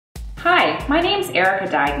Hi, my name's Erica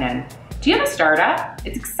Diagnan. Do you have a startup?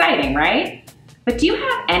 It's exciting, right? But do you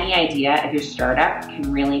have any idea if your startup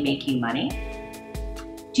can really make you money?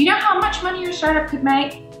 Do you know how much money your startup could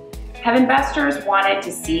make? Have investors wanted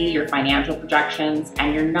to see your financial projections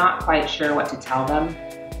and you're not quite sure what to tell them?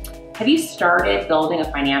 Have you started building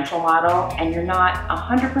a financial model and you're not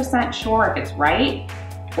 100% sure if it's right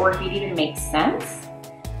or if it even makes sense?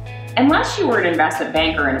 Unless you were an investment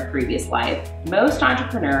banker in a previous life, most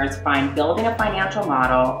entrepreneurs find building a financial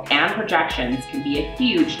model and projections can be a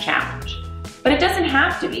huge challenge. But it doesn't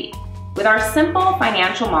have to be. With our simple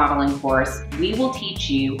financial modeling course, we will teach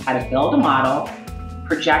you how to build a model,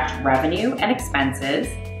 project revenue and expenses,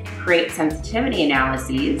 create sensitivity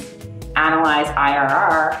analyses, analyze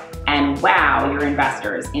IRR, and wow your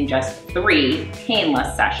investors in just 3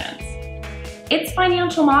 painless sessions. It's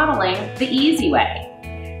financial modeling the easy way.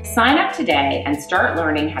 Sign up today and start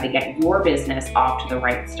learning how to get your business off to the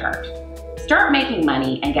right start. Start making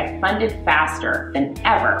money and get funded faster than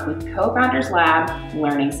ever with CoFoundersLab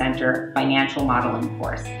Learning Center Financial Modeling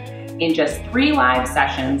course. In just 3 live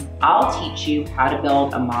sessions, I'll teach you how to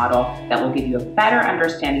build a model that will give you a better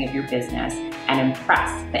understanding of your business and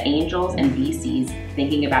impress the angels and VCs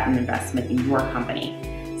thinking about an investment in your company.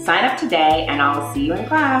 Sign up today and I'll see you in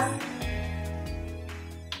class.